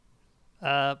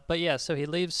But yeah, so he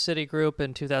leaves Citigroup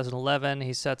in 2011.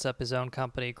 He sets up his own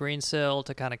company, Greensill,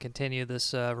 to kind of continue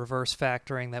this reverse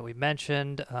factoring that we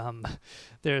mentioned.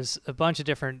 There's a bunch of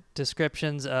different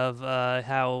descriptions of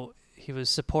how he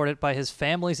was supported by his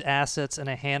family's assets and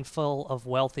a handful of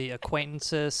wealthy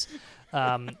acquaintances.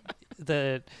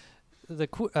 The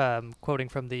quoting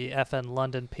from the FN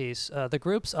London piece, the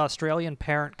group's Australian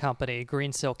parent company,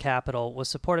 Greensill Capital, was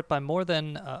supported by more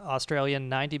than Australian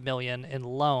 90 million in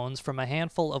loans from a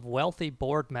handful of wealthy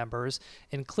board members,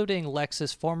 including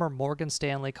Lex's former Morgan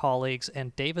Stanley colleagues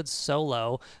and David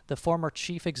Solow, the former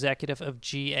chief executive of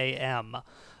GAM.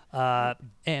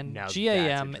 And Now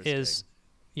GAM that's is,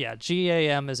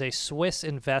 GAM is a Swiss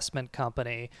investment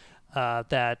company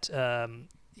that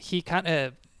he kind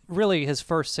of really his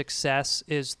first success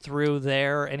is through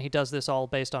there, and he does this all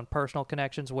based on personal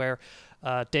connections where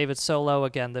David Solow,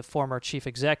 again, the former chief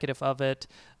executive of it,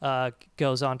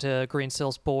 goes onto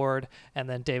Greensill's board, and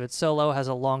then David Solow has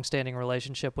a long-standing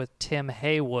relationship with Tim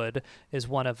Haywood, is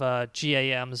one of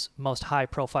GAM's most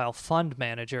high-profile fund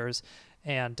managers,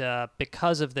 and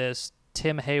because of this,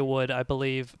 Tim Haywood, I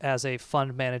believe, as a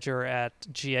fund manager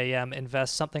at GAM,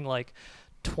 invests something like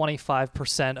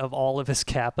 25% of all of his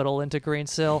capital into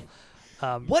Greensill.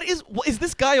 What is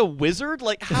this guy a wizard?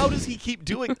 Like, how does he keep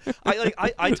doing?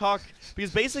 I talk because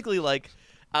basically,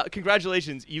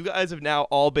 congratulations, you guys have now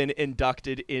all been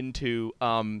inducted into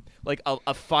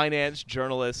a finance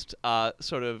journalist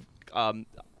sort of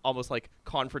almost like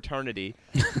confraternity,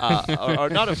 or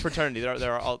not a fraternity.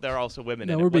 There are also women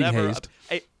in it. We're being hazed.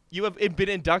 You have been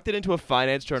inducted into a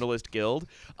finance journalist guild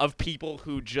of people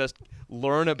who just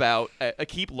learn about,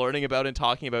 keep learning about and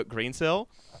talking about Greensill.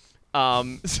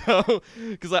 So,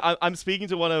 because I'm speaking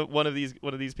to one of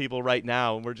these people right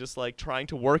now, and we're just like trying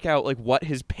to work out like what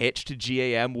his pitch to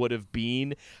GAM would have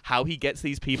been, how he gets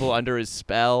these people under his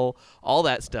spell, all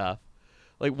that stuff.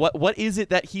 Like, what is it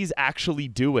that he's actually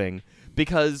doing?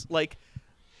 Because like.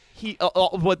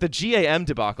 What the GAM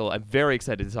debacle, I'm very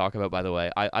excited to talk about, by the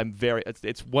way.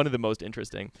 It's one of the most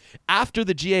interesting. After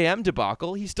the GAM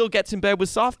debacle, he still gets in bed with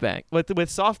SoftBank, with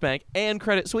SoftBank and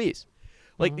Credit Suisse.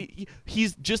 Like,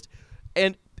 he's just,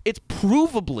 and it's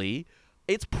provably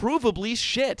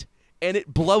shit. And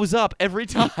it blows up every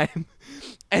time.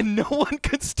 And no one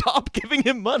could stop giving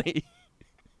him money.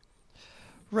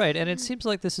 Right, and it seems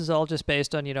like this is all just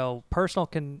based on, personal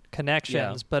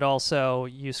connections, but also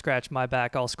you scratch my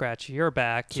back, I'll scratch your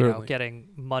back, getting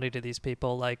money to these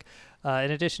people. Like,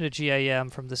 in addition to GAM,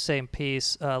 from the same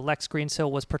piece, Lex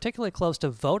Greensill was particularly close to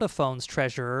Vodafone's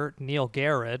treasurer, Neil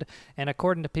Garrett, and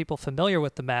according to people familiar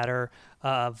with the matter,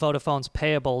 Vodafone's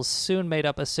payables soon made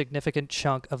up a significant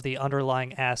chunk of the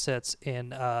underlying assets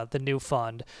in the new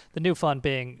fund. The new fund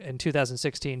being, in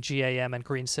 2016, GAM and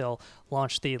Greensill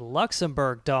launched the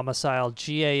Luxembourg-domiciled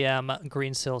GAM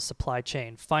Greensill Supply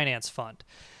Chain Finance Fund.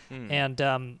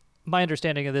 And my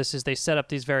understanding of this is they set up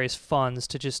these various funds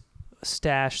to just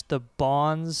stash the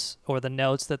bonds or the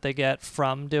notes that they get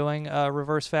from doing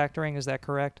reverse factoring. Is that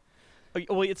correct?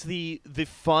 Well, it's the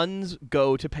funds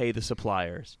go to pay the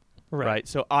suppliers. Right.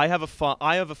 So I have a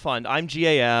fund. I'm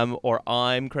GAM or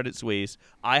I'm Credit Suisse.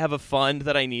 I have a fund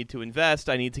that I need to invest.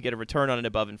 I need to get a return on it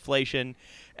above inflation.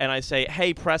 And I say,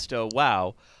 hey, presto,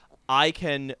 wow,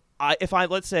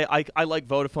 let's say I like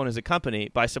Vodafone as a company,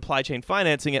 by supply chain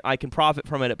financing it, I can profit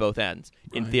from it at both ends,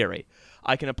 in theory.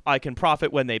 I can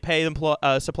profit when they pay them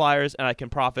suppliers, and I can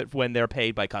profit when they're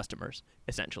paid by customers,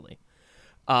 essentially.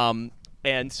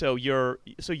 And so you're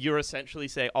essentially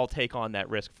saying, I'll take on that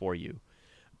risk for you.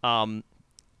 And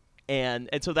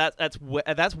so that's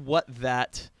what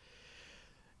that.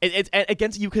 It's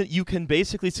against you can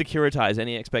basically securitize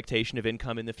any expectation of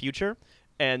income in the future,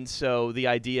 and so the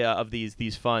idea of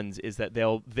these funds is that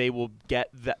they will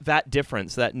get that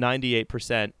difference, that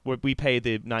 98%. We pay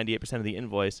the 98% of the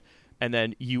invoice, and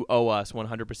then you owe us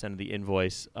 100% of the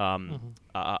invoice.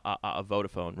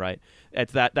 Vodafone, right?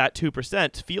 It's that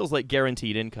 2% feels like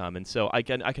guaranteed income, and so I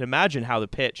can imagine how the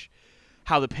pitch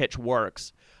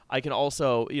works. I can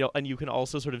also and you can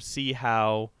also sort of see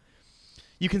how.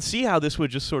 You can see how this would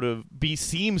just sort of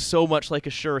seem so much like a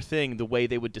sure thing the way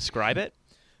they would describe it,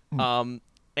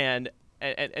 and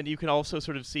you can also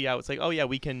sort of see how it's like, oh yeah,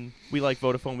 we like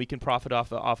Vodafone, we can profit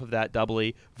off of that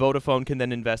doubly. Vodafone can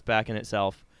then invest back in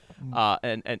itself,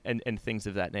 and things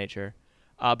of that nature.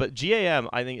 But GAM,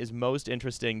 I think, is most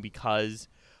interesting because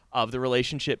of the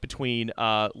relationship between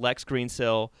Lex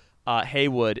Greensill,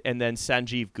 Haywood, and then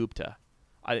Sanjeev Gupta.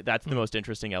 That's the most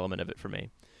interesting element of it for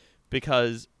me,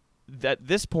 because. At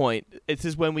this point, this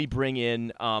is when we bring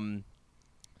in.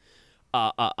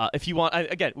 If you want,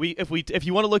 again, if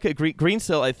you want to look at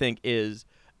Greensill, I think is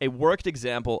a worked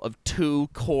example of two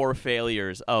core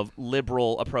failures of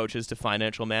liberal approaches to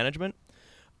financial management.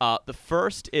 The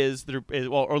first is,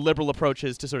 or liberal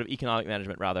approaches to sort of economic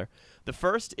management, rather. The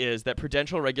first is that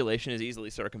prudential regulation is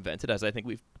easily circumvented, as I think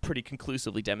we've pretty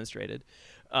conclusively demonstrated.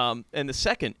 And the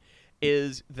second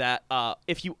is that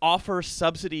if you want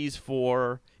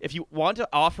to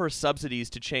offer subsidies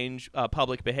to change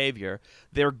public behavior,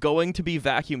 they're going to be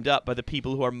vacuumed up by the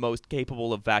people who are most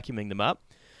capable of vacuuming them up.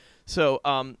 So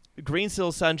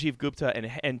Greensill, Sanjeev Gupta,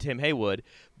 and Tim Haywood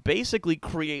basically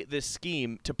create this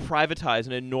scheme to privatize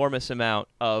an enormous amount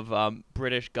of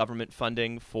British government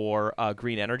funding for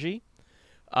green energy.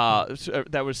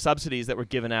 That were subsidies that were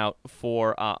given out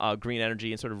for green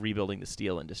energy and sort of rebuilding the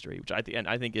steel industry, which I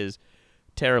think is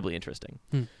terribly interesting.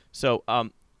 So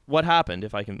what happened,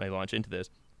 if I can launch into this,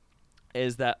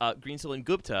 is that Greensill and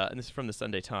Gupta, and this is from the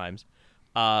Sunday Times,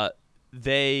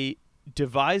 they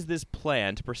devised this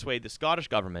plan to persuade the Scottish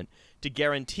government to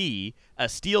guarantee a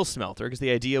steel smelter, because the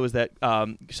idea was that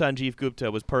Sanjeev Gupta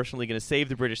was personally going to save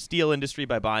the British steel industry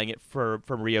by buying it from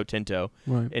Rio Tinto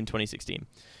in 2016.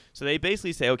 So they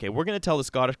basically say, okay, we're going to tell the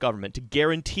Scottish government to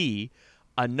guarantee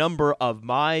a number of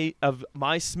my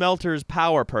smelter's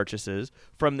power purchases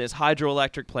from this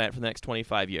hydroelectric plant for the next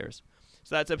 25 years.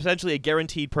 So that's essentially a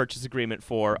guaranteed purchase agreement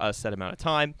for a set amount of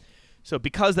time. So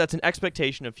because that's an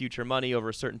expectation of future money over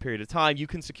a certain period of time, you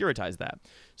can securitize that.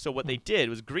 So what they did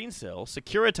was Greensill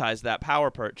securitized that power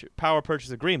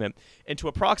purchase agreement into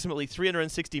approximately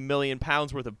 £360 million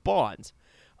worth of bonds,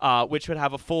 which would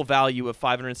have a full value of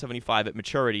 575 at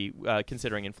maturity,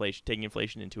 considering inflation, taking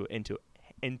inflation into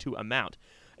account.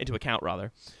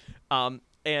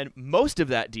 And most of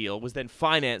that deal was then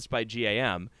financed by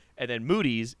GAM, and then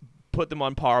Moody's put them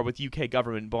on par with UK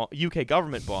government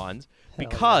bonds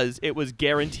because it was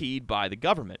guaranteed by the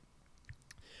government.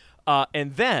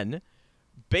 And then,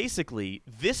 basically,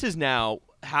 this is now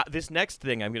this next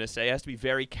thing I'm going to say has to be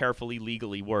very carefully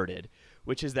legally worded,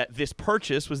 which is that this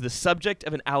purchase was the subject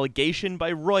of an allegation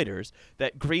by Reuters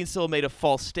that Greensill made a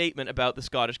false statement about the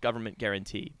Scottish government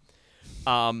guarantee.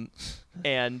 And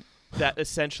that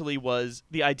essentially was,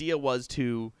 the idea was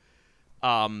to,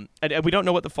 and we don't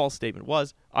know what the false statement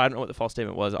was. I don't know what the false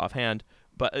statement was offhand.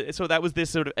 But so that was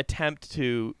this sort of attempt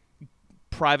to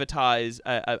privatize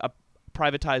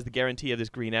the guarantee of this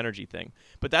green energy thing.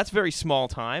 But that's very small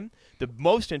time. The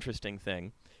most interesting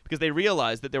thing, because they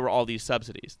realized that there were all these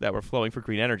subsidies that were flowing for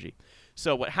green energy.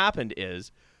 So what happened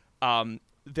is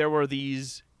there were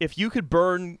these, if you could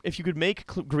make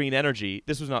green energy,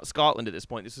 this was not Scotland at this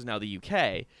point, this is now the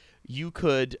UK, you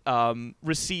could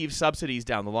receive subsidies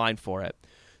down the line for it.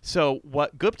 So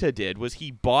what Gupta did was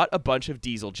he bought a bunch of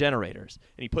diesel generators,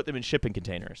 and he put them in shipping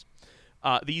containers.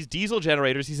 These diesel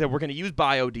generators, he said, we're going to use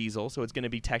biodiesel, so it's going to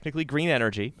be technically green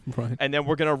energy, right. And then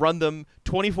we're going to run them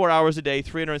 24 hours a day,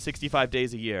 365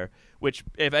 days a year, which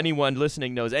if anyone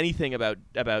listening knows anything about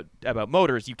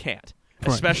motors, you can't,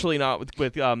 right. Especially not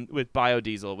with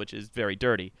biodiesel, which is very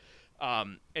dirty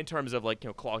in terms of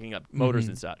clogging up motors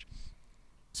and such.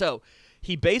 So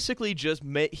he basically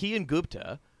he and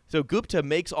Gupta. So Gupta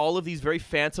makes all of these very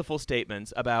fanciful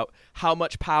statements about how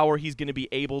much power he's going to be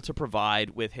able to provide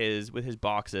with his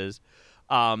boxes,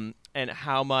 and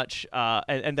how much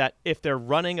and that if they're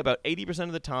running about 80%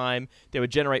 of the time, they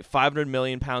would generate £500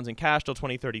 million in cash till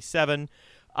 2037,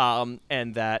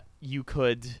 and that you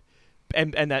could.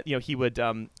 And that he would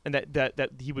and that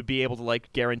he would be able to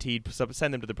guaranteed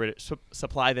send them to the British,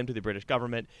 supply them to the British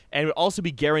government, and it would also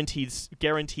be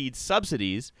guaranteed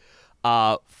subsidies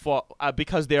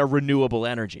because they are renewable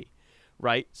energy,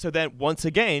 right? So then once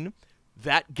again,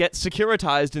 that gets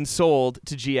securitized and sold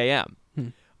to GAM.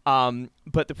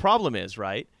 But the problem is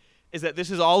that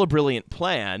this is all a brilliant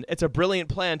plan. It's a brilliant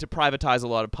plan to privatize a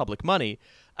lot of public money,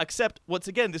 except once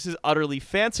again, this is utterly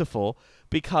fanciful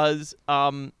because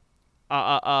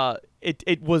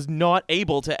it was not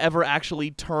able to ever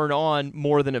actually turn on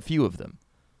more than a few of them.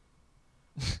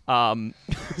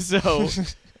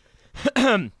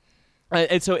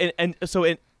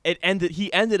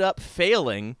 He ended up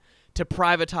failing to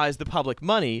privatize the public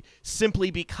money simply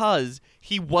because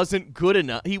he wasn't good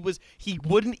enough. He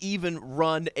wouldn't even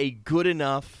run a good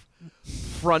enough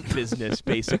front business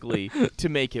basically to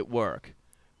make it work.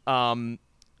 And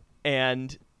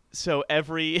so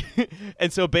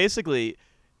basically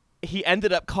he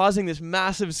ended up causing this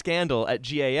massive scandal at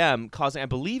GAM, causing, I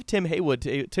believe, Tim Haywood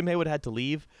had to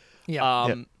leave.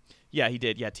 Yeah. Yeah, he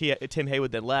did. Yeah, Tim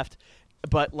Haywood then left.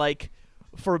 But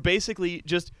for basically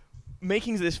just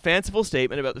making this fanciful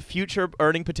statement about the future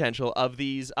earning potential of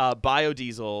these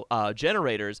biodiesel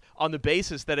generators on the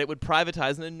basis that it would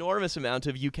privatize an enormous amount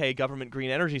of UK government green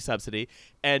energy subsidy,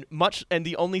 and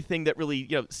the only thing that really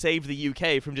saved the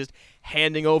UK from just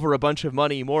handing over a bunch of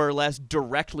money more or less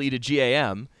directly to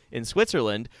GAM in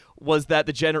Switzerland was that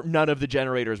none of the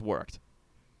generators worked,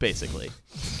 basically.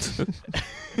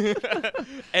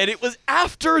 And it was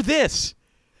after this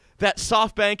that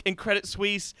SoftBank and Credit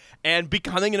Suisse, and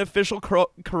becoming an official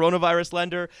coronavirus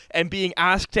lender, and being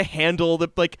asked to handle the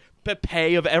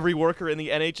pay of every worker in the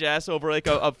NHS over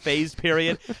a phased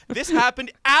period. This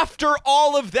happened after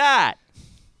all of that.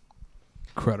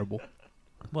 Incredible.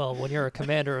 Well, when you're a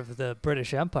commander of the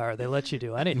British Empire, they let you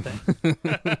do anything.